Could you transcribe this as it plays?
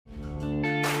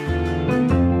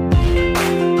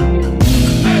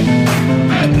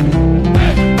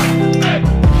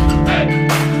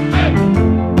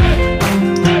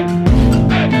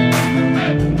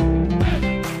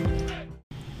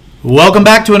Welcome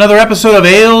back to another episode of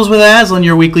Ales with Aslan,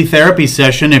 your weekly therapy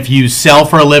session if you sell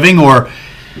for a living or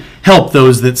help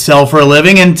those that sell for a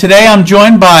living. And today I'm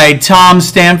joined by Tom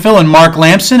Stanfill and Mark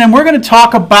Lampson, and we're going to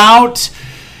talk about,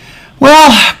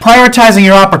 well, prioritizing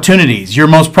your opportunities. Your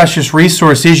most precious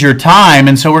resource is your time,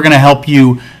 and so we're going to help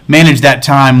you manage that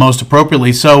time most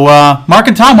appropriately. So, Mark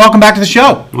and Tom, welcome back to the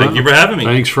show. Thank you for having me.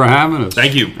 Thanks for having us.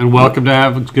 Thank you. And welcome to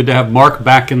have. It's good to have Mark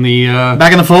back in the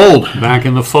fold. Back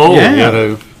in the fold. Yeah. You had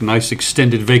a nice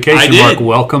extended vacation. I did. Mark,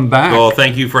 welcome back. Well,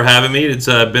 thank you for having me. It's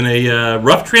been a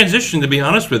rough transition, to be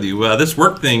honest with you. This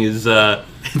work thing is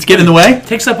It's getting in the way?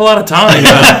 takes up a lot of time.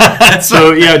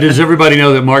 So, does everybody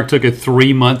know that Mark took a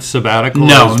 3-month sabbatical?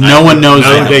 No, no one knows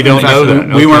that. They don't In fact, know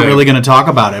that. We weren't Okay. really going to talk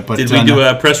about it. But Did we do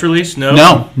a press release?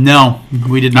 No. No,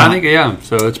 we did not. I think,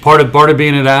 so it's part of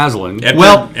being at Aslan.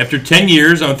 After 10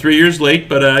 years, I'm 3 years late,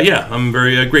 but I'm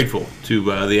very grateful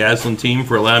to the Aslan team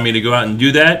for allowing me to go out and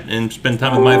do that and spend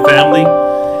time with my family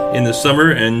in the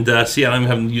summer, and see, I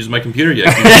haven't used my computer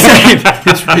yet.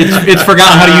 it's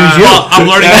forgotten how to use you. Well, I'm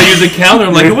learning how to use a calendar.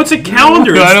 I'm like, what's a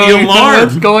calendar? I It's don't the even know alarm.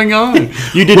 what's going on.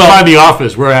 You did find the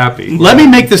office. We're happy. Let me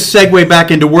make this segue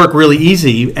back into work really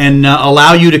easy and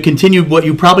allow you to continue what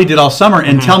you probably did all summer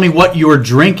and tell me what you were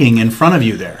drinking in front of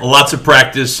you there. Lots of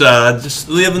practice. Just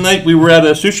the other night, we were at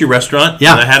a sushi restaurant.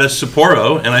 Yeah. And I had a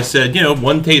Sapporo, and I said,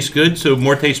 one tastes good, so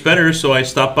more tastes better. So I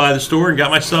stopped by the store and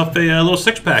got myself a little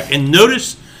 6-pack. And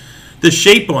notice the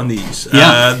shape on these.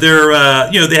 Yeah. They're,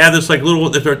 they have this like little,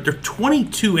 they're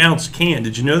 22-ounce can.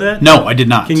 Did you know that? No, I did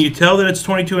not. Can you tell that it's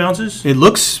 22 ounces? It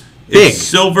looks big. It's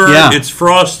silver, it's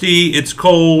frosty, it's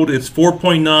cold, it's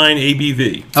 4.9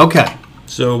 ABV. Okay.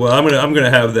 So I'm gonna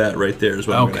have that right there as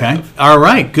well. Okay. All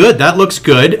right. Good. That looks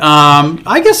good.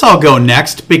 I guess I'll go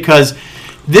next because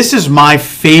this is my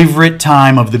favorite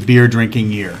time of the beer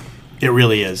drinking year. It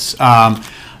really is.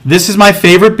 This is my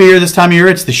favorite beer this time of year.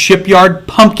 It's the Shipyard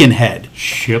Pumpkinhead.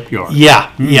 Shipyard.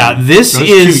 Yeah. This Those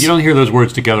is... two, you don't hear those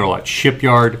words together a lot.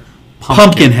 Shipyard.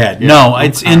 Pumpkinhead. Yeah. No,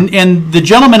 it's and the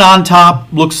gentleman on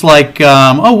top looks like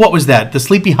what was that? The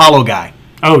Sleepy Hollow guy.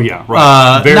 Oh yeah,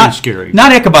 right. Very scary.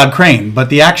 Not Ichabod Crane, but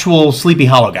the actual Sleepy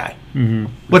Hollow guy. Mm-hmm.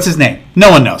 What's his name?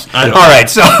 No one knows. I don't All know. right,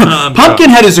 so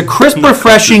Pumpkinhead is a crisp,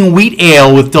 refreshing wheat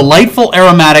ale with delightful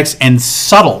aromatics and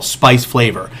subtle spice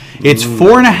flavor. It's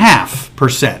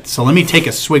 4.5%. So let me take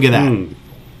a swig of that.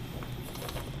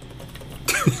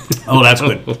 Oh, that's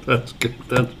good. That's good.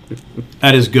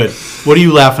 That is good. What are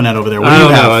you laughing at over there? What do I you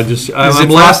don't have? know. I'm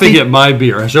it laughing frosty? at my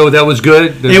beer. So that was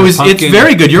good. It's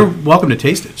very good. You're welcome to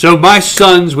taste it. So my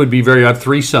sons would be I have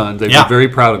 3 sons. They'd Yeah. be very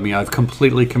proud of me. I've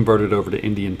completely converted over to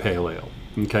Indian Pale Ale.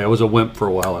 Okay, I was a wimp for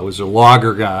a while. I was a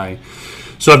lager guy.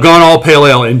 So I've gone all pale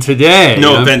ale, and today...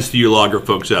 No offense to you lager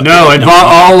folks out No, there.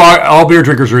 and all beer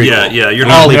drinkers are equal. Yeah, you're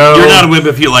not a wimp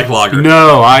if you like lager.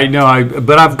 No, I know.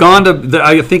 But I've gone to.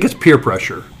 I think it's peer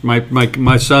pressure.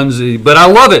 My sons, but I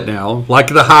love it now.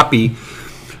 Like the hoppy.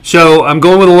 So I'm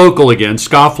going with a local again,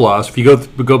 Scofflaws. If you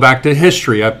go back to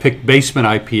history, I picked Basement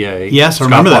IPA. Yes, I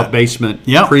remember that. Basement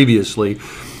Yep. previously.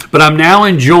 But I'm now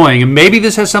enjoying, and maybe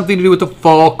this has something to do with the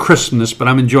fall Christmas, but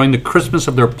I'm enjoying the Christmas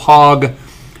of their Pog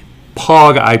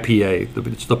IPA.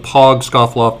 It's the Pog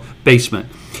Scofflaw Basement.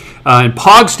 And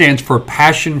Pog stands for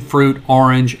passion fruit,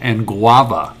 orange, and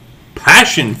guava.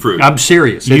 Passion fruit. I'm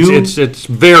serious. You It's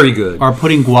very good. Are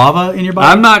putting guava in your body?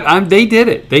 I'm not. They did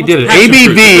it. They did it. passion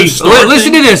fruit? ABV. Is it a store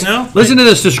Listen to thing? this. No? Listen to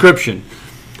this description.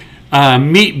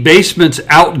 Meet Basement's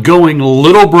outgoing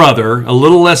little brother, a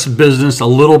little less business, a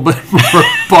little bit more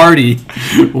party.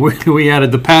 We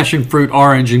added the passion fruit,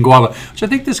 orange, and guava, which I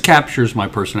think this captures my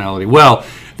personality well.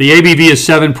 The ABV is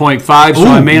 7.5, so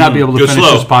I may not be able to Go finish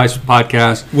slow. this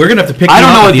podcast. We're going to have to pick I you don't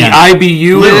up know at what the end.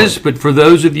 IBU Literally. is, but for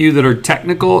those of you that are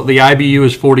technical, the IBU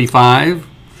is 45.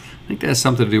 I think that has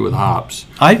something to do with hops.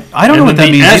 I don't know what that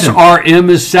the means either. SRM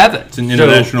is 7. It's an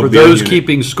international for beer those unit.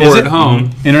 keeping Is score it? at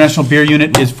home. International Beer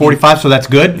Unit is 45, so that's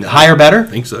good. Higher, better? I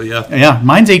think so, yeah. Yeah,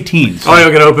 mine's 18. So. Oh, you're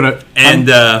going to open it.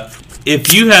 And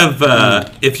if you have,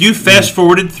 if you fast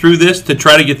forwarded through this to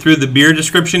try to get through the beer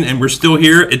description, and we're still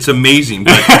here, it's amazing.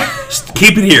 But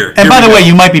keep it here. And by the way,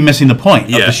 you might be missing the point of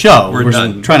Yeah, the show. we're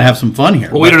done. trying to have some fun here.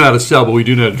 Well, we don't know how to sell, but we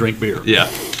do know how to drink beer.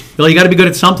 Yeah. Well, you got to be good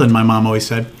at something, my mom always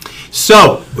said.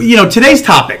 So, today's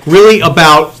topic really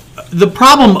about the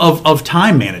problem of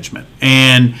time management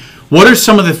and what are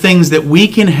some of the things that we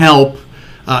can help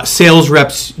sales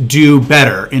reps do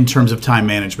better in terms of time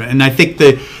management. And I think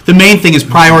the main thing is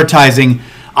prioritizing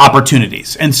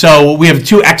opportunities. And so we have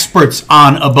 2 experts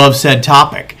on above said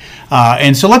topic.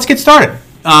 And so let's get started.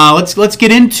 Let's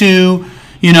get into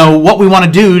what we want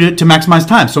to do to maximize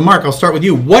time. So Mark, I'll start with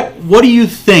you. What do you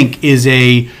think is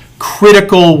a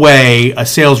critical way a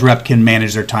sales rep can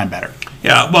manage their time better?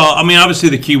 Yeah, well, I mean, obviously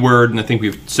the key word, and I think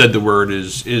we've said the word,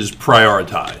 is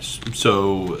prioritize.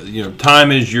 So,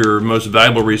 time is your most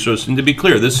valuable resource. And to be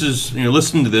clear, this is,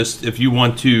 listen to this, if you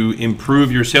want to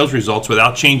improve your sales results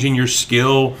without changing your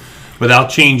skill, without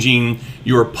changing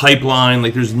your pipeline,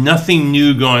 like there's nothing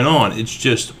new going on. It's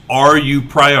just, are you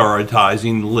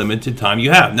prioritizing the limited time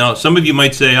you have? Now, some of you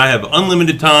might say, I have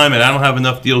unlimited time and I don't have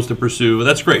enough deals to pursue. Well,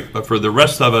 that's great. But for the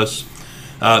rest of us,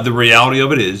 the reality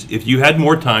of it is, if you had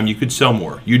more time, you could sell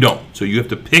more. You don't. So you have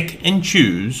to pick and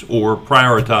choose or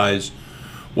prioritize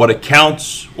what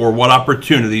accounts or what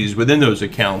opportunities within those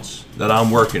accounts that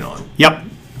I'm working on. Yep.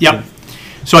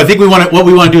 So I think what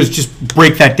we want to do is just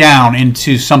break that down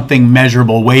into something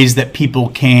measurable, ways that people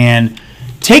can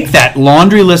take that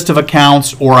laundry list of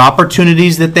accounts or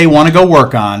opportunities that they want to go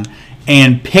work on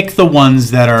and pick the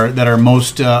ones that are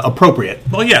most appropriate.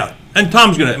 Well, yeah. And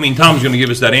Tom's gonna give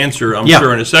us that answer, I'm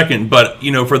sure, in a second. But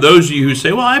for those of you who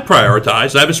say, "Well, I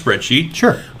prioritize. I have a spreadsheet."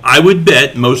 Sure. I would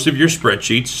bet most of your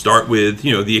spreadsheets start with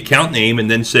the account name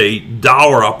and then say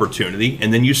dollar opportunity,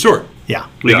 and then you sort. Yeah.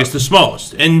 Biggest to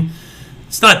smallest, and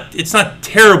it's not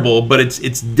terrible, but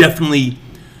it's definitely.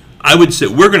 I would say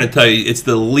we're going to tell you it's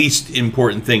the least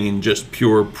important thing in just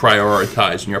pure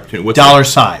prioritizing your opportunity. What's dollar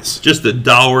size. Just the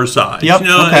dollar size. Yep.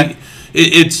 Okay.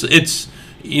 It's.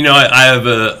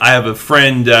 I have a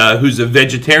friend who's a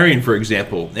vegetarian, for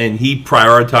example, and he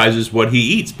prioritizes what he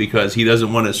eats because he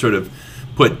doesn't want to sort of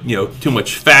put too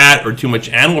much fat or too much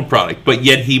animal product. But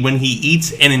yet when he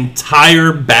eats an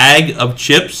entire bag of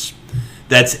chips,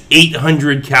 that's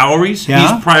 800 calories. Yeah.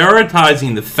 He's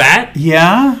prioritizing the fat.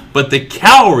 Yeah. But the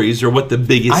calories are what the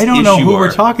biggest issue are. I don't know who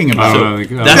we're talking about.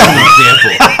 That's an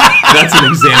example. That's an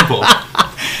example.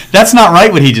 That's not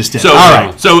right what he just did. So, all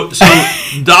right. So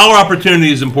dollar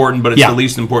opportunity is important, but it's the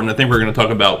least important. I think we're going to talk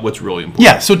about what's really important.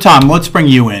 Yeah. So Tom, let's bring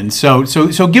you in. So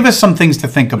give us some things to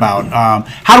think about.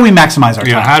 How do we maximize our time?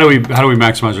 Yeah. How do we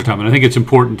maximize our time? And I think it's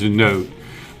important to note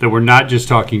that we're not just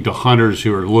talking to hunters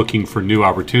who are looking for new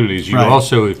opportunities. You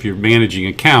also, if you're managing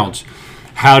accounts,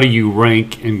 how do you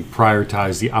rank and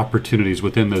prioritize the opportunities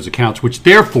within those accounts, which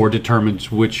therefore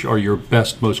determines which are your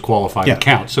best, most qualified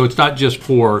accounts. So it's not just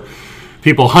for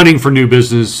people hunting for new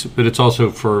business, but it's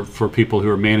also for people who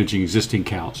are managing existing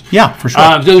accounts. Yeah, for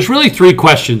sure. There's really three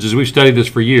questions, as we've studied this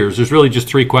for years. There's really just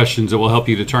three questions that will help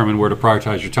you determine where to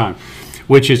prioritize your time,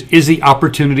 which is the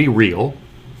opportunity real?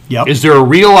 Yep. Is there a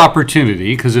real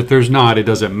opportunity? Because if there's not, it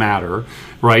doesn't matter,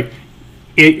 right?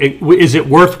 Is it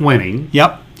worth winning?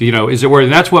 Yep. Is it worth?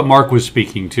 And that's what Mark was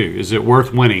speaking to. Is it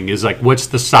worth winning? Is like, what's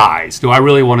the size? Do I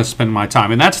really want to spend my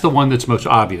time? And that's the one that's most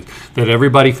obvious that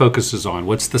everybody focuses on.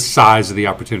 What's the size of the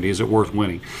opportunity? Is it worth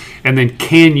winning? And then,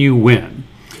 can you win?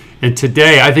 And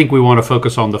today, I think we want to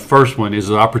focus on the first one: is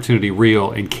the opportunity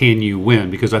real, and can you win?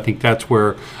 Because I think that's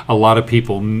where a lot of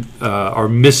people are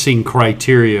missing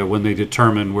criteria when they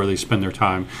determine where they spend their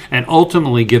time, and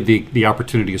ultimately give the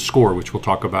opportunity a score, which we'll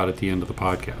talk about at the end of the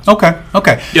podcast. Okay.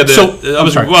 Yeah.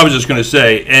 I was just going to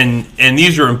say, and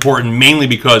these are important mainly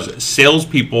because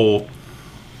salespeople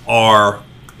are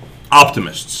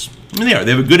optimists. I mean, they are.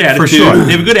 They have a good attitude. For sure.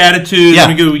 They have a good attitude.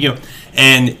 Yeah.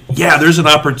 And there's an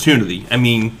opportunity. I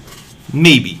mean.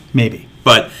 Maybe.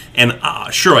 But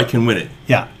sure, I can win it.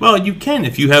 Yeah. Well, you can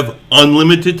if you have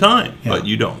unlimited time, but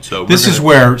you don't. So this is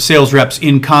where sales reps,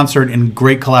 in concert and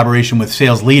great collaboration with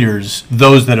sales leaders,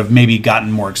 those that have maybe gotten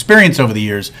more experience over the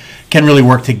years, can really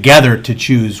work together to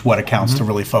choose what accounts to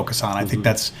really focus on. I think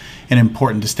that's an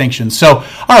important distinction. So,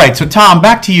 all right. So, Tom,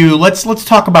 back to you. Let's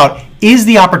talk about, is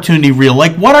the opportunity real?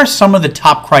 Like, what are some of the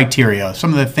top criteria? Some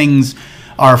of the things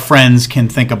our friends can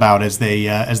think about as they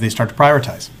start to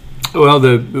prioritize. Well,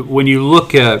 when you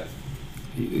look at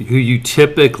who you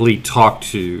typically talk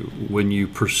to when you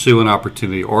pursue an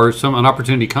opportunity or an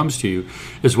opportunity comes to you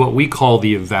is what we call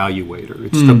the evaluator.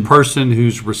 It's the person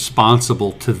who's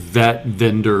responsible to vet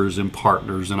vendors and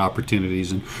partners and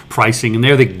opportunities and pricing. And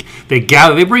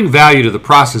they bring value to the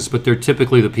process, but they're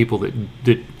typically the people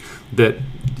that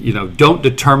don't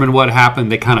determine what happened.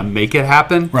 They kind of make it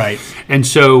happen. Right. And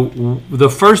so the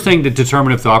first thing to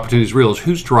determine if the opportunity is real is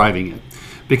who's driving it.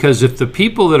 Because if the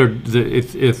people that are,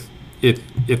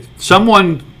 if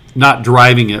someone not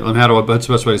driving it, that's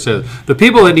the best way to say it, the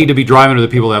people that need to be driving are the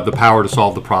people that have the power to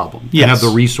solve the problem, and have the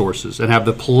resources, and have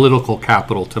the political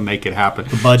capital to make it happen.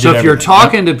 The budget, so if you're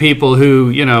talking to people who,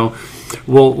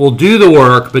 will do the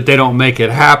work, but they don't make it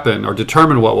happen or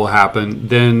determine what will happen,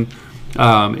 then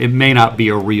it may not be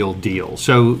a real deal.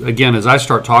 So again, as I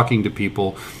start talking to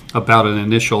people about an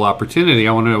initial opportunity,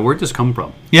 I want to know, where'd this come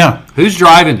from? Yeah. Who's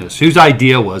driving this? Whose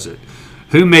idea was it?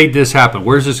 Who made this happen?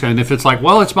 Where's this going? And if it's like,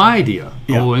 well, it's my idea.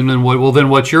 Yeah. Oh, and then then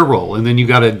what's your role? And then you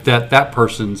got to that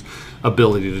person's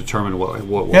ability to determine what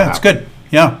will Yeah, happen. it's good.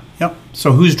 Yeah.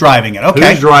 So who's driving it?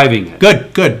 Okay. Who's driving it?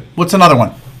 Good. What's another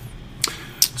one?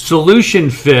 Solution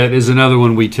fit is another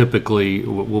one we typically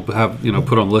will have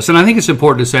put on the list, and I think it's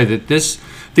important to say that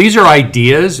these are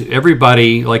ideas.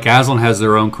 Everybody, like Aslan, has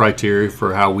their own criteria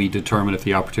for how we determine if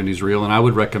the opportunity is real, and I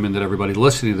would recommend that everybody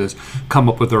listening to this come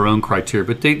up with their own criteria.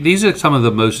 But these are some of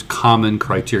the most common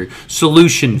criteria.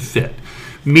 Solution fit,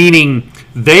 meaning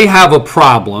they have a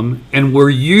problem, and were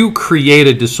you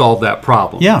created to solve that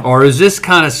problem? Yeah. Or is this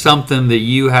kind of something that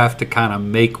you have to kind of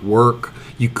make work?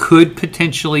 You could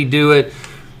potentially do it,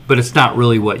 but it's not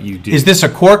really what you do. Is this a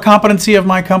core competency of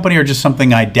my company or just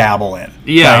something I dabble in?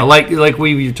 Yeah, Right? like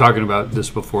we were talking about this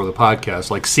before the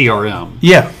podcast, like CRM.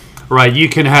 Yeah. Right, you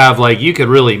can have you could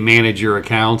really manage your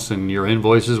accounts and your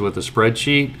invoices with a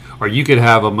spreadsheet, or you could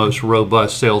have a most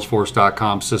robust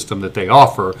Salesforce.com system that they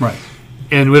offer. Right.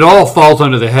 And it all falls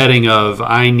under the heading of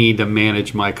I need to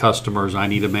manage my customers, I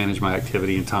need to manage my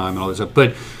activity and time and all this stuff.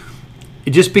 But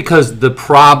just because the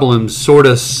problem sort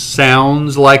of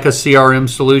sounds like a CRM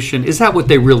solution, is that what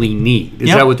they really need? Is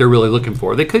Yep. that what they're really looking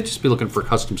for? They could just be looking for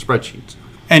custom spreadsheets.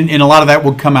 And a lot of that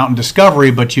would come out in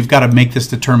discovery, but you've got to make this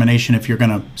determination if you're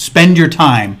going to spend your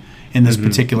time in this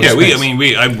particular Yeah, space.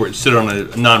 I sit on a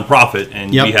nonprofit,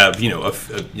 and Yep. we have a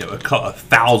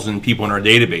 1,000 people in our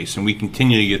database, and we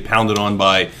continue to get pounded on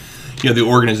by the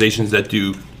organizations that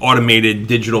do automated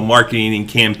digital marketing and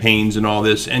campaigns and all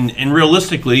this. And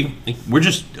realistically, we're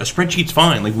just a spreadsheet's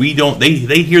fine. Like we don't they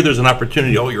hear there's an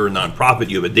opportunity. Oh, you're a nonprofit,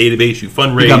 you have a database, you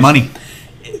fundraise, You got money.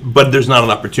 but there's not an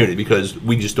opportunity because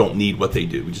we just don't need what they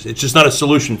do. It's just not a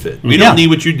solution fit. We Yeah. don't need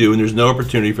what you do, and there's no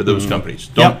opportunity for those companies.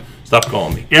 Don't Yep. stop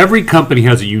calling me. Every company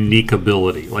has a unique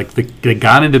ability. Like they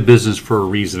got into business for a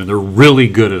reason, and they're really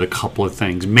good at a couple of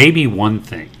things, maybe one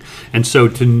thing. And so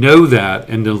to know that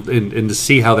and to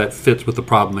see how that fits with the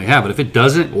problem they have, and if it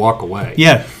doesn't, walk away.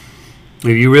 Yeah.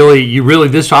 You really,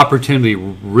 this opportunity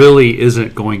really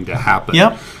isn't going to happen.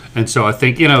 Yep. And so I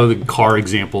think, the car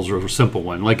examples are a simple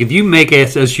one. Like if you make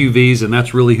SUVs and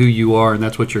that's really who you are and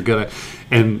that's what you're good at,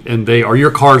 and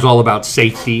your car's all about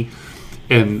safety,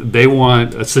 and they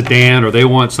want a sedan or they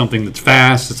want something that's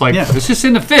fast, it's like, Yeah. it's just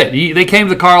in the fit. They came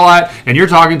to the car lot and you're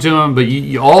talking to them, but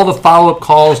all the follow-up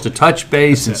calls to touch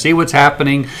base and see what's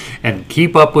happening and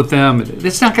keep up with them,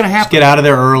 it's not going to happen. Get out of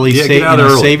there early. Yeah, save, get out of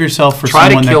there early. Save yourself for Try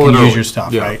to someone that kill can it use early. your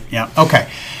stuff, Yeah. right? Yeah. Okay.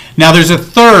 Now there's a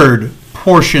third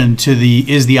portion to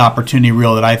the opportunity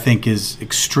reel that I think is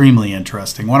extremely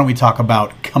interesting. Why don't we talk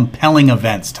about compelling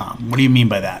events, Tom? What do you mean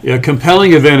by that? Yeah,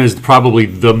 compelling event is probably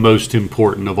the most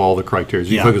important of all the criteria.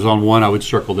 If you Yeah. focus on one, I would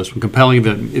circle this one. Compelling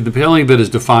event. The compelling event is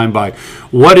defined by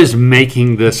what is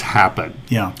making this happen.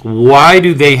 Yeah. Why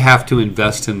do they have to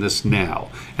invest in this now?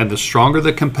 And the stronger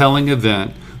the compelling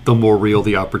event, the more real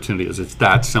the opportunity is. It's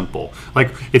that simple.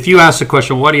 Like if you ask the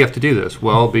question, why do you have to do this?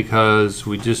 Well, because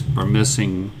we just are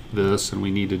missing this and we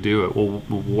need to do it. Well,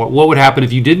 what would happen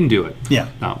if you didn't do it? Yeah.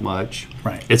 Not much.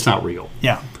 Right. It's not real.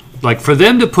 Yeah. Like for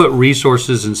them to put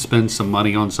resources and spend some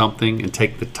money on something and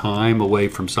take the time away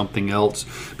from something else,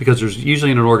 because there's usually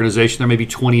in an organization there may be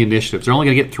 20 initiatives. They're only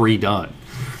going to get 3 done.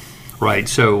 Right.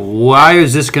 So why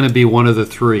is this going to be one of the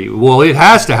 3? Well, it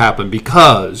has to happen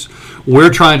because we're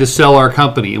trying to sell our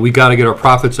company and we got to get our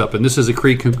profits up. And this is a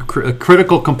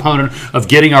critical component of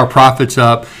getting our profits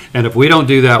up. And if we don't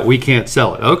do that, we can't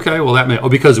sell it. Okay. Well,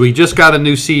 because we just got a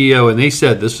new CEO and they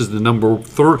said this is the number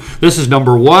 3. This is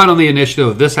number 1 on the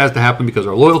initiative. This has to happen because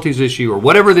our loyalties issue or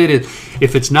whatever they did.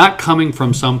 If it's not coming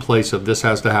from some place of this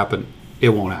has to happen, it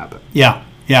won't happen. Yeah.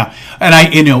 Yeah. And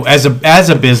as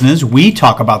a business, we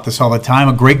talk about this all the time.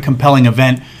 A great compelling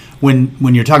event when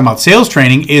you're talking about sales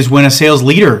training is when a sales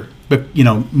leader,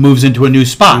 moves into a new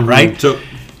spot, right? So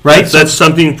Right? that's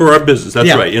something for our business. That's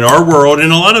Yeah. right. In our world,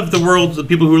 in a lot of the world, the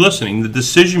people who are listening, the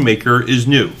decision maker is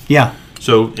new. Yeah.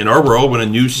 So in our world, when a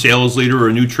new sales leader or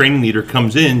a new training leader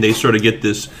comes in, they sort of get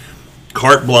this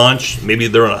carte blanche. Maybe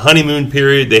they're on a honeymoon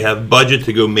period. They have budget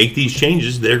to go make these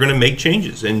changes. They're going to make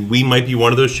changes, and we might be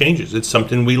one of those changes. It's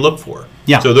something we look for.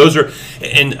 Yeah. So those are,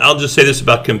 and I'll just say this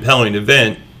about compelling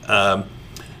event.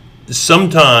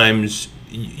 Sometimes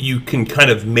you can kind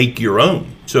of make your own.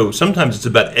 So sometimes it's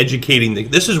about educating.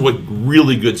 This is what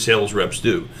really good sales reps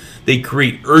do. They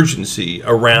create urgency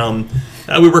around.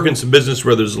 We work in some business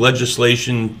where there's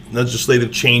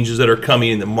legislative changes that are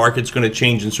coming, and the market's going to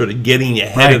change, and sort of getting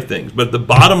ahead of things. But the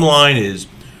bottom line is,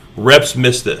 reps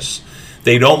miss this.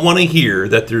 They don't want to hear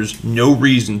that there's no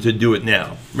reason to do it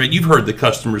now. Right? You've heard the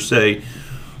customers say,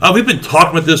 We've been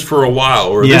talking about this for a while,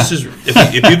 or Yeah. this is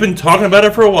if you've been talking about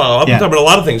it for a while. I've been Yeah. talking about a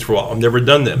lot of things for a while. I've never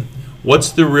done them. What's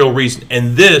the real reason?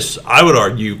 And this, I would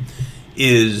argue,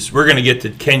 is we're going to get to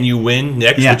can you win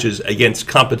next, Yeah. which is against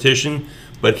competition.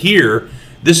 But here,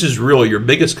 this is really your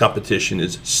biggest competition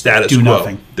is status Do quo.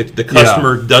 nothing. The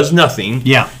customer does nothing.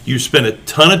 Yeah. You spend a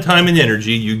ton of time and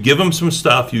energy. You give them some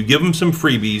stuff. You give them some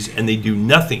freebies, and they do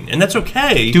nothing. And that's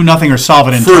okay. Do nothing or solve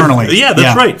it internally. Yeah,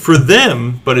 that's right. For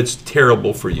them, but it's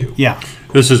terrible for you. Yeah.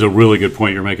 This is a really good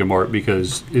point you're making, Mark,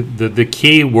 because the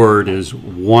key word is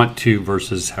want to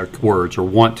versus words, or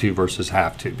want to versus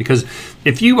have to. Because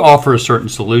if you offer a certain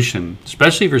solution,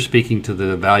 especially if you're speaking to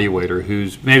the evaluator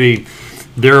who's maybe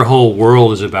their whole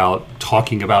world is about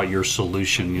talking about your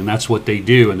solution, and that's what they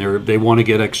do, and they want to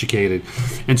get educated.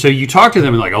 And so you talk to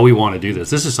them and like, oh, we want to do this.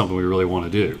 This is something we really want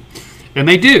to do. And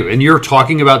they do. And you're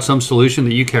talking about some solution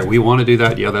that you care. We want to do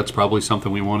that. Yeah, that's probably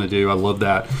something we want to do. I love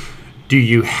that. Do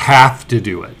you have to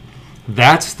do it?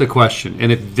 That's the question.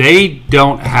 And if they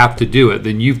don't have to do it,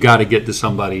 then you've got to get to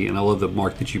somebody, and I love that,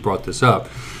 Mark, that you brought this up.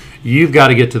 You've got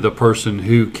to get to the person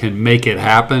who can make it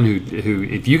happen, who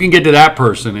if you can get to that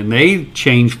person and they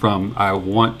change from I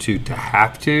want to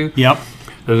have to, Yep.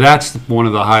 that's one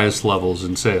of the highest levels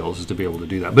in sales, is to be able to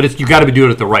do that. But you got to do it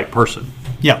at the right person.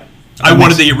 Yep. I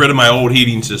wanted to get rid of my old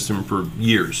heating system for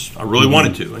years. I really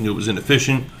wanted to. I knew it was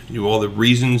inefficient. I knew all the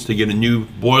reasons to get a new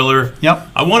boiler. Yep.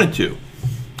 I wanted to.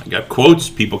 I got quotes.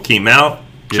 People came out,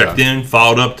 checked in,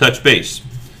 followed up, touched base.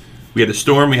 We had a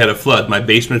storm. We had a flood. My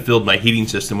basement filled. My heating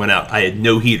system went out. I had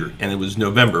no heater, and it was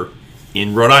November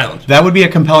in Rhode Island. That would be a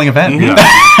compelling event. Yeah.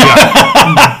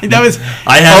 That was.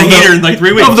 I had a of heater in like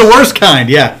 3 weeks. Of the worst kind.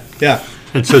 Yeah. Yeah.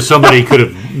 And so somebody could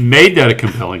have made that a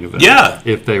compelling event. Yeah.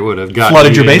 If they would have gotten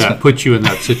Flooded you your in basement. that, put you in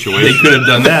that They situation. could have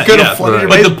done that. Could have yeah. flooded your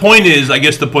But the basement. point is, I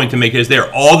guess the point to make is there,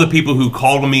 all the people who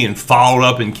called me and followed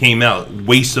up and came out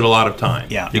wasted a lot of time.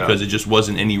 Yeah. Because it just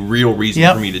wasn't any real reason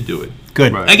Yep. for me to do it.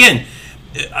 Good. Right. Again,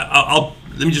 let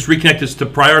me just reconnect this to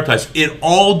prioritize. It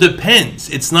all depends.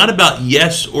 It's not about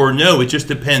yes or no. It just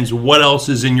depends what else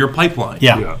is in your pipeline.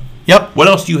 Yeah. Yeah. Yep. What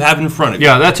else do you have in front of you?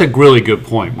 Yeah, that's a really good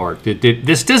point, Mark.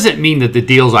 This doesn't mean that the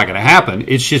deal's not going to happen.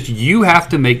 It's just you have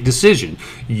to make decision.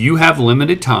 You have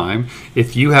limited time.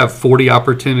 If you have 40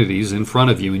 opportunities in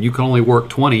front of you and you can only work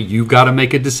 20, you've got to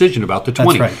make a decision about the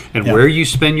 20. right. And Yeah. where you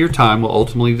spend your time will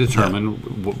ultimately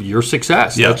determine your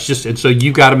success. Yeah. That's just, and so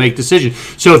you've got to make decisions.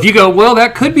 So if you go, well,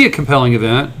 that could be a compelling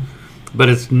event, but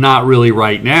it's not really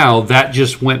right now, that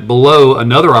just went below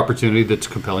another opportunity that's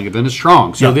compelling event is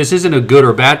strong. So Yeah. this isn't a good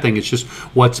or bad thing. It's just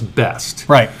what's best.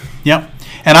 Right. Yep.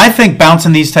 And I think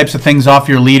bouncing these types of things off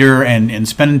your leader and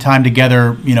spending time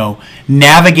together,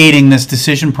 navigating this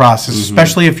decision process,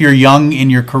 especially if you're young in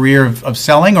your career of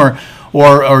selling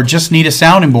or just need a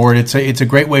sounding board, it's a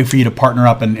great way for you to partner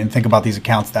up and think about these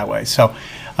accounts that way. So,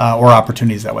 or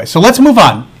opportunities that way. So let's move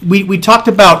on. We talked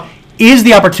about, is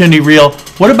the opportunity real?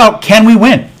 What about, can we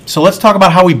win? So let's talk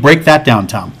about how we break that down,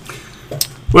 Tom.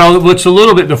 Well, what's a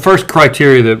little bit, the first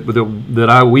criteria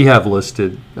that we have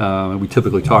listed, we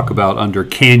typically talk about under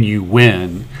can you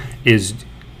win, is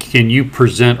can you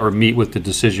present or meet with the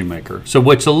decision maker. So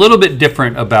what's a little bit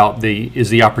different about is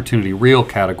the opportunity real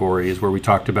category is where we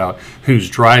talked about who's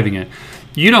driving it.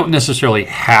 You don't necessarily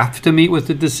have to meet with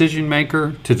the decision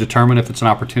maker to determine if it's an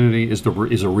opportunity, is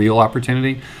a real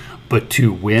opportunity. But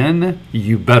to win,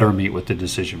 you better meet with the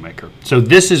decision maker. So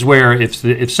this is where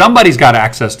if somebody's got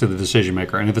access to the decision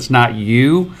maker, and if it's not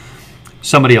you,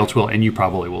 somebody else will, and you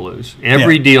probably will lose.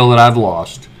 Every deal that I've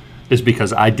lost is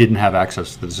because I didn't have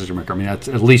access to the decision maker. I mean, at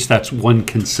least that's one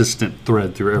consistent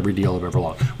thread through every deal I've ever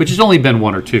lost, which has only been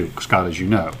one or two, Scott, as you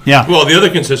know. Yeah. Well, the other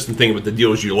consistent thing with the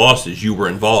deals you lost is you were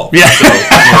involved. Yeah. So,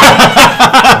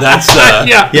 that's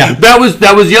Yeah. That was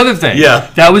the other thing. Yeah.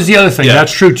 That was the other thing. Yeah.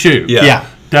 That's true too. Yeah. Yeah.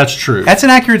 That's true. That's an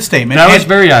accurate statement. That was And-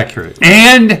 very accurate.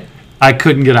 And I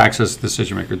couldn't get access to the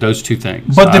decision maker. Those two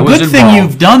things. But I the was good thing involved.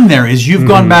 you've done there is you've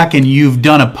gone back and you've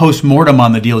done a post-mortem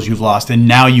on the deals you've lost, and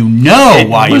now you know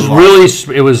why It you was lost.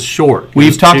 it was short. It We've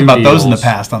was talked two about those in the deals.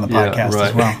 past on the Yeah, podcast as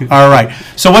right. well. All right.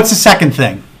 So what's the second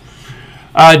thing?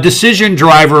 Decision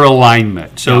driver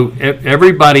alignment. So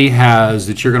everybody has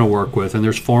that you're going to work with, and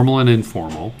there's formal and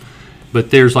informal. But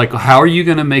there's like, how are you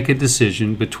going to make a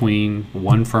decision between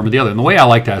one firm or the other? And the way I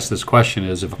like to ask this question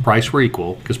is, if a price were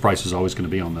equal, because price is always going to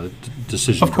be on the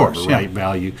decision Of course, driver, yeah. right?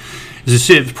 Value. If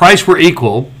the price were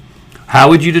equal, how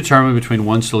would you determine between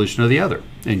one solution or the other?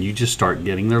 And you just start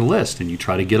getting their list, and you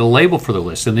try to get a label for the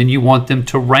list, and then you want them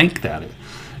to rank that.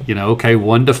 Okay,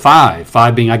 1 to 5.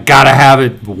 5 being I gotta have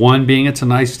it. 1 being it's a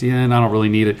nice deal, and I don't really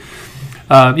need it.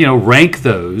 Rank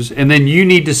those, and then you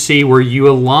need to see where you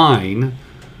align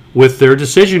with their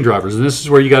decision drivers. And this is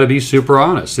where you got to be super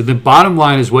honest. And the bottom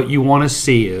line is what you want to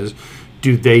see is,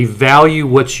 do they value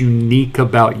what's unique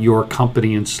about your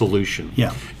company and solution?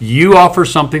 Yeah. You offer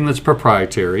something that's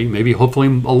proprietary, maybe hopefully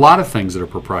a lot of things that are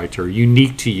proprietary,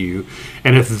 unique to you.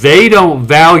 And if they don't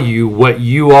value what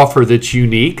you offer that's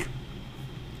unique,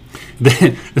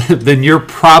 then you're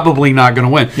probably not going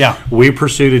to win. Yeah. We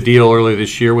pursued a deal earlier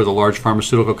this year with a large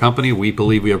pharmaceutical company. We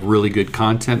believe we have really good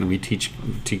content, and we teach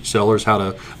sellers how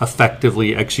to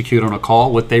effectively execute on a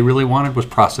call. What they really wanted was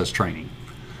process training.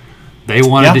 They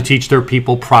wanted to teach their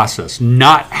people process,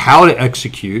 not how to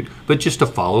execute, but just to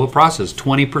follow a process.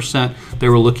 20%, they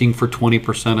were looking for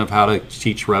 20% of how to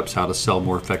teach reps how to sell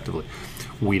more effectively.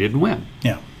 We didn't win.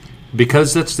 Yeah.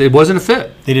 Because it wasn't a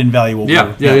fit. They didn't value what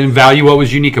They didn't value what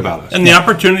was unique about us. And the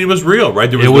opportunity was real, right?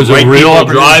 There It was the right a real people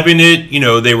opportunity. driving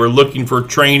it. They were looking for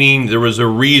training. There was a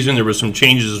reason. There was some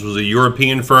changes. This was a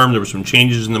European firm. There were some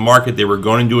changes in the market. They were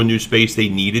going into a new space. They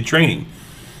needed training.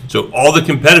 So all the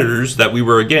competitors that we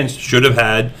were against should have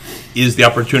had is the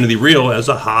opportunity real as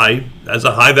a high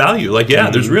value. Like,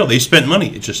 there's real. They spent money.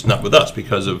 It's just not with us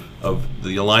because of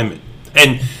the alignment.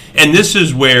 And this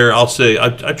is where I'll say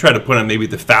I try to point out maybe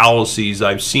the fallacies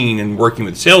I've seen in working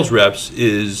with sales reps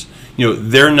is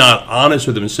they're not honest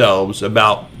with themselves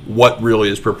about what really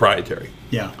is proprietary.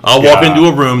 Yeah. I'll walk into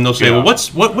a room and they'll say, well,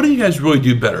 what do you guys really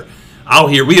do better? I'll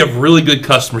hear we have really good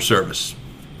customer service.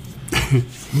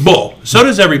 Bull. So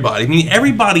does everybody. I mean,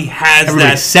 everybody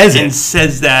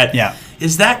says that. Yeah.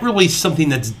 Is that really something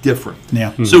that's different?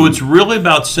 Yeah. So it's really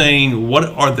about saying what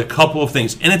are the couple of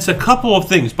things. And it's a couple of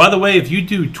things. By the way, if you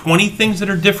do 20 things that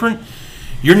are different,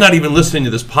 you're not even listening to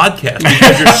this podcast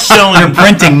because you're selling. You're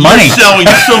printing money. You're selling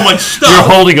so much stuff.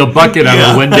 You're holding a bucket out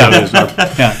of the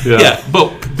window. Yeah.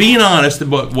 But being honest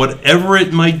about whatever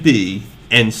it might be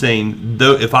and saying,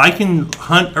 though, if I can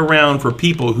hunt around for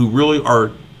people who really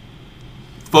are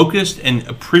focused and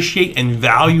appreciate and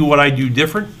value what I do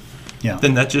different,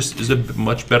 then that just is a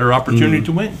much better opportunity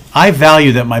to win. I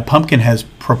value that my pumpkin has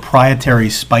proprietary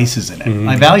spices in it.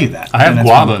 I value that. I have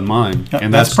guava in mine,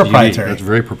 and that's proprietary. Unique. That's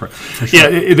very proprietary. Sure.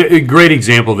 Yeah, a great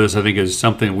example of this, I think, is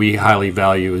something we highly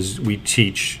value is we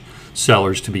teach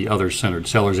sellers to be other-centered,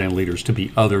 sellers and leaders to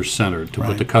be other-centered, to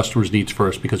put the customer's needs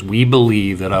first, because we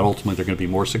believe that ultimately they're going to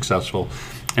be more successful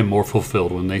and more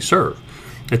fulfilled when they serve.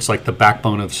 It's like the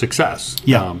backbone of success.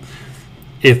 Yeah.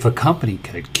 If a company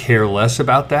could care less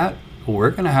about that,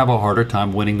 we're going to have a harder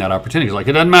time winning that opportunity. Like,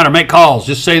 it doesn't matter, make calls,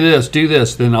 just say this, do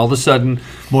this. Then all of a sudden,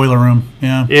 boiler room,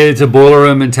 it's a boiler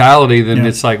room mentality. Then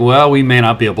it's like, well, we may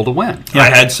not be able to win. I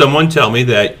had someone tell me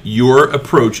that your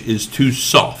approach is too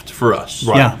soft for us.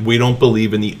 Right. Yeah. We don't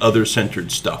believe in the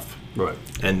other-centered stuff. Right.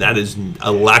 And that is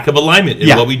a lack of alignment in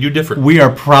what we do different. We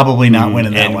are probably not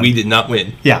winning that and one. we did not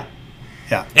win. Yeah.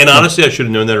 Yeah. And honestly, I should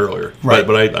have known that earlier. Right.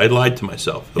 But I lied to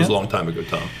myself. That was a long time ago,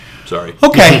 Tom. Sorry.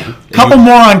 Okay. Couple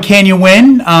more on Can You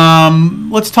Win?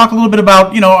 Let's talk a little bit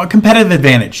about a competitive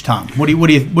advantage, Tom. What do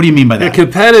you mean by that? A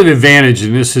competitive advantage,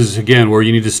 and this is again where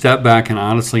you need to step back and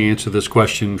honestly answer this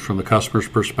question from the customer's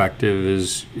perspective: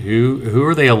 is who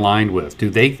are they aligned with? Do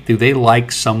they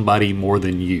like somebody more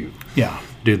than you? Yeah.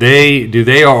 Do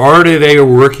they are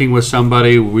working with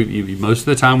somebody? Most of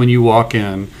the time when you walk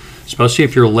in, especially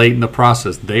if you're late in the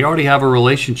process, they already have a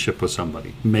relationship with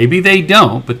somebody. Maybe they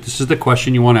don't, but this is the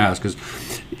question you want to ask: is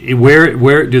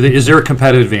is there a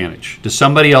competitive advantage? Does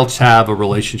somebody else have a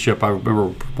relationship? I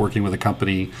remember working with a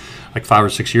company like 5 or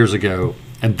 6 years ago,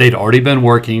 and they'd already been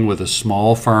working with a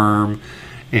small firm,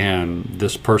 and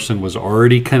this person was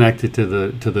already connected to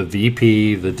the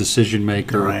VP, the decision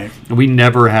maker. Right. And we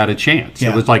never had a chance.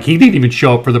 Yeah. It was like he didn't even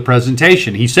show up for the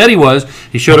presentation. He said he was.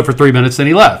 He showed up for 3 minutes, then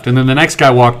he left. And then the next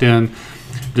guy walked in,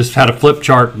 just had a flip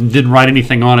chart and didn't write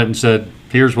anything on it and said,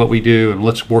 here's what we do, and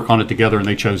let's work on it together, and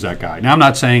they chose that guy. Now, I'm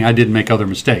not saying I didn't make other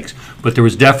mistakes, but there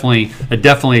was definitely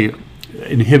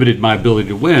inhibited my ability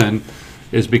to win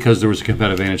is because there was a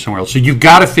competitive advantage somewhere else. So you've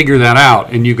got to figure that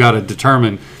out, and you've got to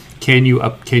determine, can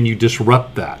you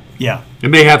disrupt that? Yeah. It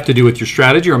may have to do with your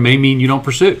strategy, or it may mean you don't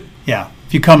pursue. Yeah.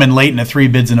 If you come in late in a 3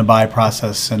 bids and a buy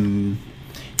process and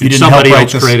you didn't somebody help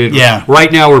else write created. Yeah.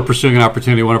 Right now we're pursuing an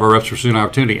opportunity. One of our reps pursuing an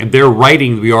opportunity, and they're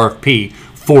writing the RFP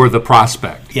for the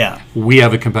prospect. Yeah. We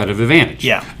have a competitive advantage.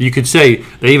 Yeah. You could say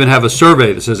they even have a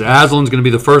survey that says Aslan's going to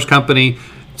be the first company,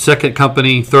 second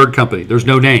company, third company. There's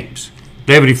no names.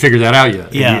 They haven't even figured that out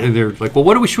yet. Yeah. And they're like,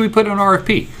 well, should we put in an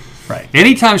RFP? Right.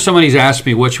 Anytime somebody's asked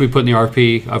me what should we put in the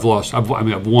RFP, I've lost. I've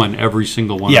won every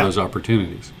single one of those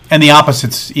opportunities. And the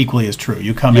opposite's equally as true.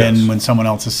 You come Yes. in when someone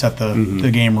else has set the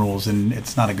game rules, and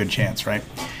it's not a good chance, right?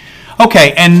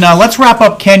 Okay, and let's wrap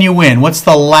up Can You Win? What's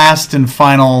the last and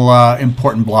final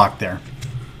important block there?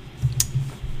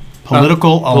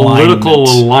 Political Political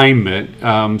alignment.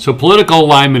 alignment. So political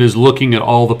alignment is looking at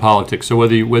all the politics. So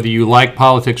whether you like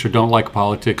politics or don't like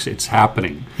politics, it's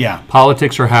happening. Yeah.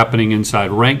 Politics are happening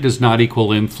inside. Rank does not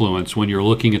equal influence when you're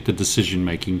looking at the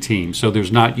decision-making team. So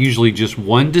there's not usually just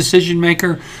one decision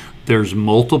maker. There's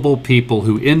multiple people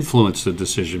who influence the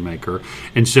decision maker.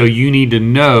 And so you need to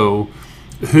know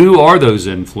who are those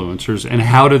influencers and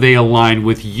how do they align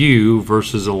with you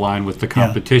versus align with the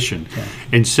competition. Yeah.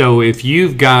 And so if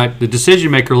you've got the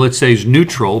decision maker, let's say, is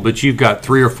neutral, but you've got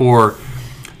 3 or 4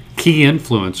 key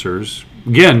influencers,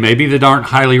 again, maybe that aren't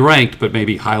highly ranked, but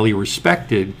maybe highly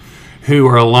respected, who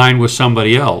are aligned with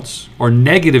somebody else or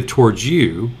negative towards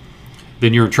you,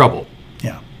 then you're in trouble.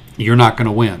 Yeah. You're not going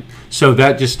to win. So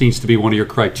that just needs to be one of your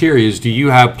criteria is, do you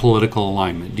have political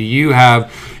alignment? Do you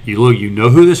have, you know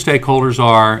who the stakeholders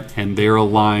are and they're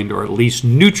aligned or at least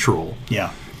neutral.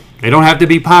 Yeah. They don't have to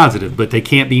be positive, but they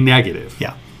can't be negative.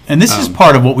 Yeah. And this is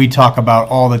part of what we talk about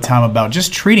all the time about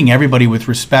just treating everybody with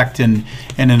respect and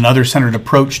an other-centered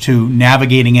approach to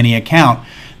navigating any account.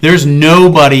 There's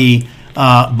nobody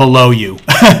below you.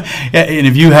 And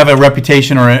if you have a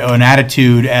reputation or an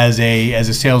attitude as a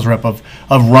sales rep of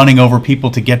running over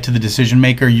people to get to the decision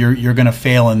maker, you're going to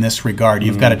fail in this regard.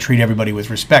 You've got to treat everybody with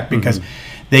respect because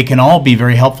they can all be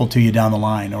very helpful to you down the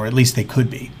line, or at least they could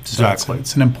be. So Exactly.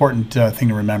 it's an important thing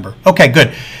to remember. Okay,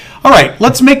 good. All right,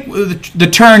 let's make the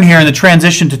turn here and the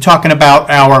transition to talking about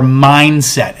our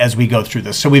mindset as we go through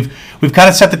this. So we've kind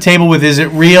of set the table with, is it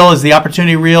real? Is the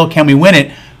opportunity real? Can we win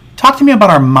it? Talk to me about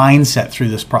our mindset through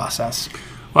this process.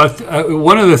 Well,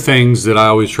 one of the things that I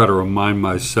always try to remind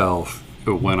myself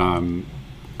when I'm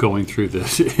going through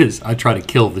this is I try to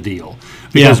kill the deal.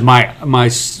 Because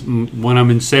when I'm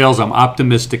in sales, I'm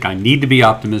optimistic. I need to be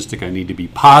optimistic. I need to be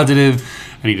positive.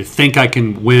 I need to think I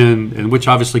can win, and which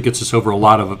obviously gets us over a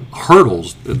lot of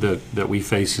hurdles that we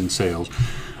face in sales.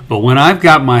 But when I've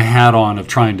got my hat on of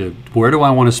trying to, where do I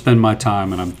want to spend my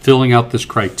time, and I'm filling out this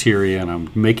criteria and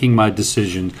I'm making my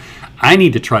decisions, I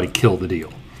need to try to kill the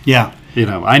deal. Yeah.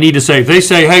 I need to say, if they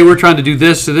say, hey, we're trying to do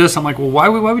this to this, I'm like, well, why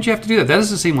would you have to do that? That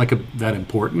doesn't seem like that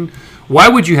important. Why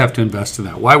would you have to invest in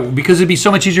that? Why? Because it'd be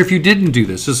so much easier if you didn't do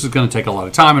this. This is going to take a lot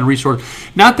of time and resource.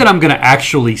 Not that I'm going to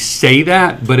actually say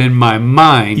that, but in my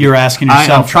mind, You're asking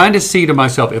yourself. I'm trying to see to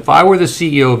myself, if I were the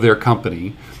CEO of their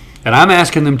company and I'm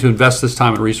asking them to invest this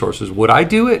time and resources, would I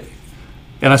do it?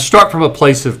 And I start from a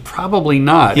place of probably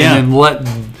not, Yeah. and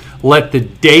then let the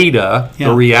data, Yeah.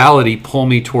 the reality, pull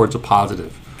me towards a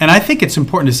positive. And I think it's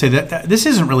important to say that this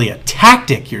isn't really a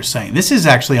tactic you're saying. This is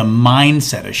actually a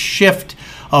mindset, a shift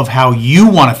of how you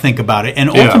want to think about it and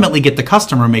ultimately get the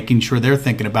customer making sure they're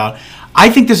thinking about.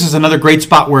 I think this is another great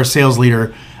spot where a sales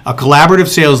leader, a collaborative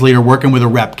sales leader working with a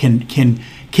rep can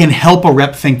help a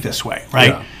rep think this way,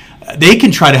 right? Yeah. They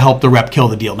can try to help the rep kill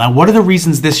the deal. Now, what are the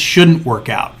reasons this shouldn't work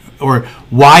out or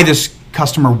why this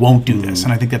customer won't do this?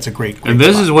 And I think that's a great And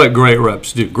this spot. is what great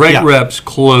reps do. Great reps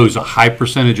close a high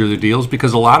percentage of their deals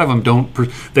because a lot of them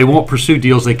they won't pursue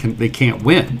deals they can't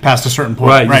win. Past a certain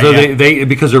point. Right. So they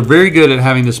because they're very good at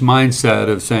having this mindset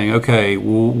of saying, okay,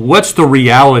 well, what's the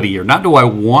reality here? Not do I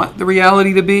want the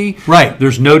reality to be. Right.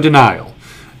 There's no denial.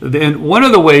 And one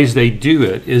of the ways they do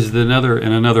it is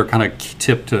another kind of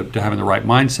tip to having the right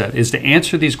mindset is to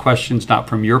answer these questions not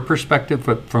from your perspective,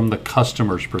 but from the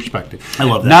customer's perspective. I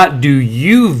love that. Not do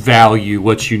you value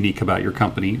what's unique about your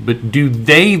company, but do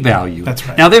they value it? That's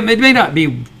right. Now, it may not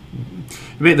be.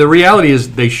 The reality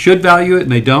is they should value it,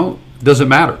 and they don't. Doesn't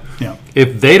matter. Yeah.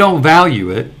 If they don't value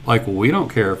it, like, well, we don't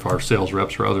care if our sales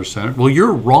reps are other-centered. Well,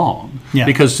 you're wrong. Yeah.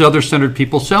 Because other-centered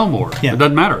people sell more. Yeah. It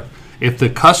doesn't matter. If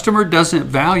the customer doesn't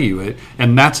value it,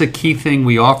 and that's a key thing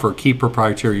we offer, key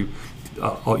proprietary,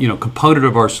 component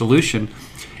of our solution,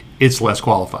 it's less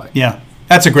qualified. Yeah,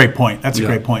 that's a great point. That's a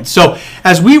great point. So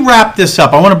as we wrap this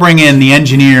up, I want to bring in the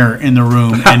engineer in the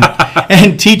room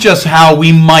and teach us how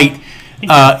we might,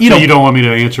 So you don't want me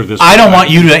to answer this? I don't want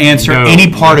you to answer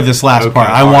any part of this last Okay, part.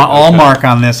 I all want right, all okay. Mark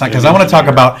on this because I want to talk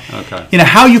about,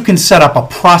 how you can set up a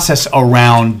process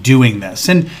around doing this.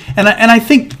 And I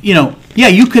think,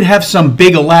 you could have some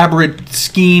big elaborate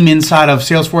scheme inside of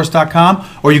Salesforce.com,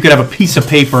 or you could have a piece of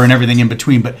paper and everything in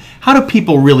between. But how do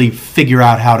people really figure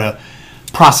out how to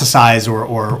processize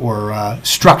or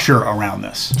structure around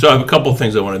this? So I have a couple of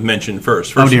things I want to mention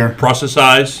first. Oh, dear.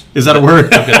 Processize. Is that a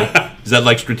word? Okay. Is that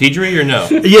like strategery or no?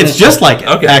 Yeah, it's just like it,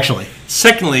 Okay. actually.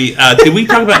 Secondly, did we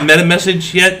talk about meta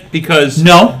message yet? Because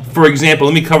No. For example,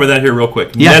 let me cover that here real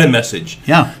quick. Yeah. Meta message.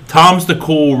 Yeah. Tom's the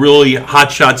cool, really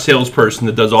hotshot salesperson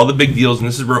that does all the big deals, and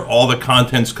this is where all the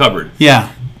content's covered. Yeah.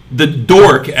 The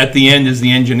dork at the end is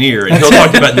the engineer, and he'll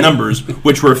talk about numbers,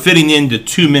 which we're fitting into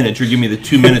 2 minutes. You're giving me the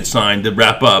 2-minute sign to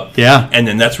wrap up. Yeah. And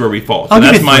then that's where we fall. So I'll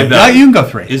give that's you my 3. value. You can go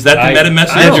 3. Is that the meta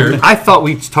message? I thought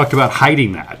we talked about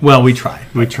hiding that. Well, we try.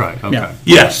 We tried. Okay. Yeah.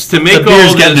 Yes, to make The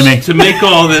beer's all getting to me. this, to make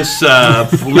all this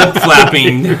lip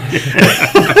flapping.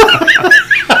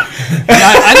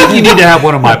 I think you need to have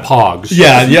one of my pogs.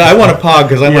 Yeah, I want a POG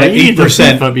because I'm at you need to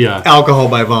 8% keep up, yeah. alcohol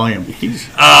by volume.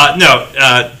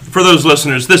 For those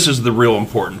listeners, this is the real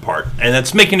important part, and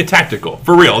that's making it tactical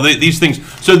for real. These things.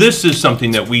 So this is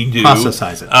something that we do.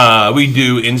 Processize it. We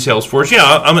do in Salesforce. Yeah,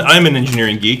 I'm an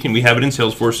engineering geek, and we have it in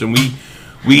Salesforce, and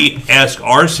we ask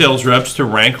our sales reps to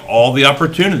rank all the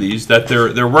opportunities that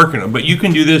they're working on. But you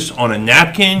can do this on a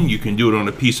napkin, you can do it on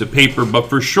a piece of paper, but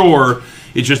for sure,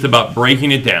 it's just about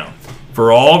breaking it down. For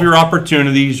all of your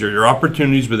opportunities or your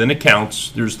opportunities within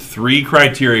accounts, there's 3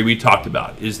 criteria we talked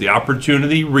about. Is the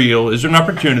opportunity real? Is there an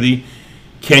opportunity?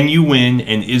 Can you win?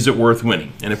 And is it worth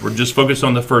winning? And if we're just focused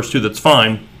on the first 2, that's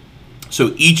fine.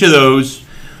 So each of those,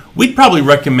 we'd probably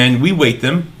recommend we weight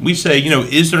them. We say,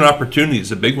 is there an opportunity?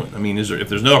 It's a big one. I mean, if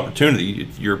there's no opportunity,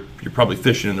 you're probably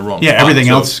fishing in the wrong spot. Everything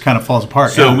else kind of falls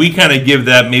apart. So we kind of give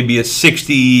that maybe a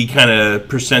 60 kind of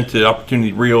percent to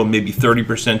opportunity real, and maybe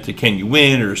 30% to can you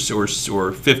win, or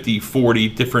 50, 40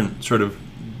 different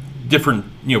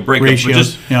breakups. Ratios, But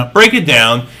just break it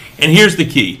down. And here's the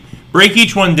key. Break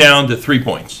each one down to 3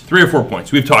 points, 3 or 4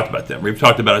 points. We've talked about them. We've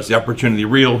talked about is the opportunity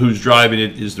real, who's driving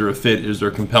it, is there a fit, is there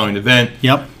a compelling event.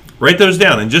 Yep. Write those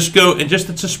down and just go, and just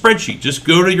it's a spreadsheet. Just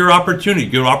go to your opportunity.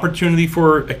 Go to opportunity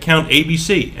for account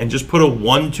ABC and just put a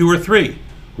 1, 2, or 3.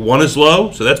 1 is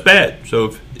low, so that's bad.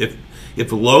 So if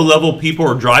the low level people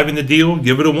are driving the deal,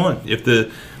 give it a 1. If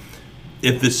the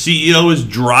CEO is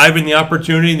driving the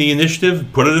opportunity, the initiative,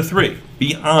 put it a 3.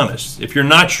 Be honest. If you're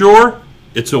not sure,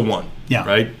 it's a 1. Yeah.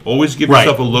 Right. Always give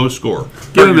yourself a low score.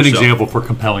 Give him an example for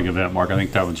compelling event, Mark. I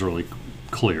think that one's really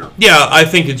clear. Yeah, I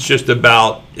think it's just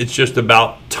about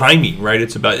timing, right?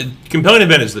 It's about compelling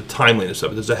event is the timeliness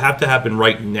of it. Does it have to happen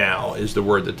right now? Is the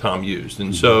word that Tom used,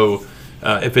 and so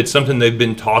if it's something they've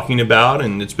been talking about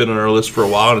and it's been on our list for a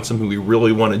while and it's something we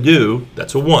really want to do,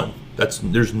 that's a 1.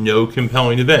 There's no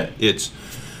compelling event. It's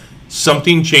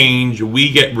something changed.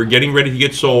 We're getting ready to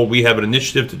get sold. We have an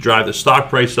initiative to drive the stock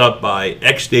price up by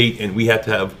X date, and we have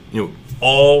to have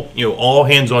all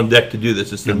hands on deck to do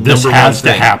this. It's the number one thing. This has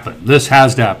to happen. This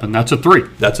has to happen. That's a 3.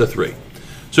 That's a 3.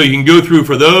 So you can go through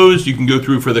for those. You can go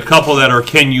through for the couple that are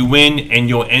can you win, and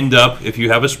you'll end up, if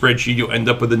you have a spreadsheet, you'll end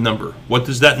up with a number. What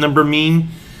does that number mean?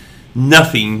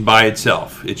 Nothing by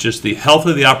itself. It's just the health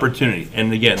of the opportunity.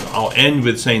 And again, I'll end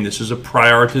with saying this is a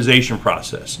prioritization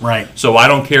process. Right. So I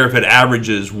don't care if it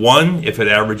averages 1, if it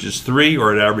averages 3,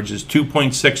 or it averages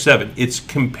 2.67. It's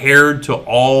compared to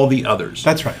all the others.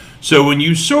 That's right. So when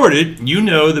you sort it,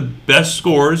 the best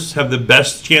scores have the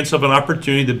best chance of an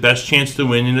opportunity, the best chance to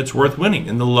win, and it's worth winning,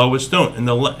 and the lowest don't.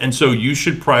 And so you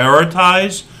should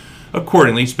prioritize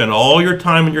accordingly, spend all your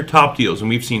time on your top deals, and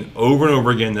we've seen over and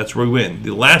over again that's where we win.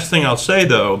 The last thing I'll say,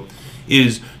 though,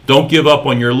 is don't give up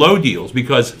on your low deals,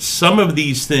 because some of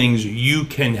these things you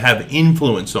can have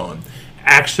influence on.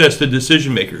 Access to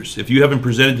decision makers. If you haven't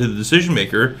presented to the decision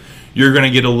maker, you're going to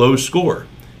get a low score.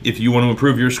 If you want to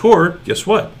improve your score, guess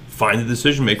what? Find the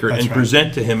decision maker and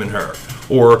present to him and her,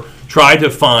 or try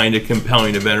to find a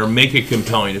compelling event, or make a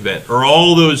compelling event, or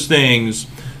all those things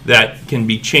that can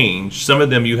be changed. Some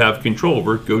of them you have control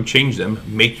over. Go change them,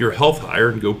 make your health higher,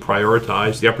 and go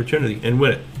prioritize the opportunity and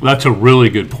win it. That's a really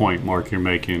good point, Mark, you're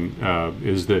making,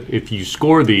 is that if you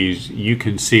score these, you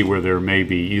can see where there may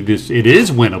be, it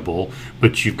is winnable,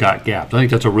 but you've got gaps. I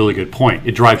think that's a really good point.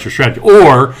 It drives your strategy.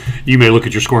 Or you may look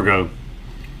at your score and go,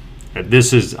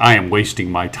 I am wasting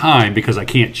my time because I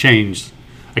can't change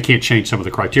some of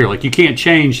the criteria. Like, you can't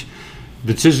change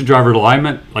the decision driver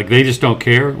alignment, like they just don't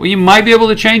care. Well, you might be able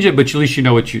to change it, but at least you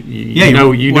know what what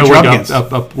you're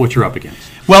up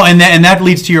against. Well, and that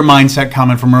leads to your mindset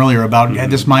comment from earlier about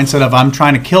this mindset of I'm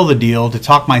trying to kill the deal, to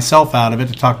talk myself out of it,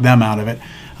 to talk them out of it.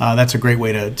 That's a great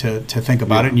way to think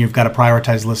about it, and you've got a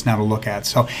prioritized list now to look at.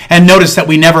 So, and notice that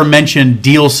we never mentioned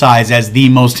deal size as the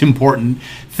most important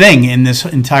thing in this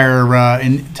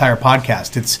entire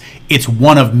podcast. It's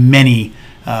one of many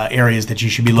areas that you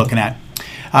should be looking at.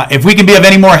 If we can be of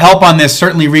any more help on this,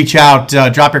 certainly reach out,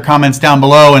 drop your comments down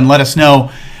below, and let us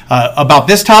know about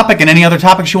this topic and any other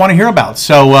topics you want to hear about.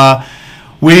 So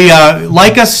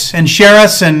like us and share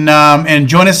us, and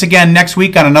join us again next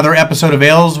week on another episode of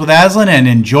Ales with Aslan, and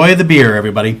enjoy the beer,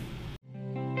 everybody.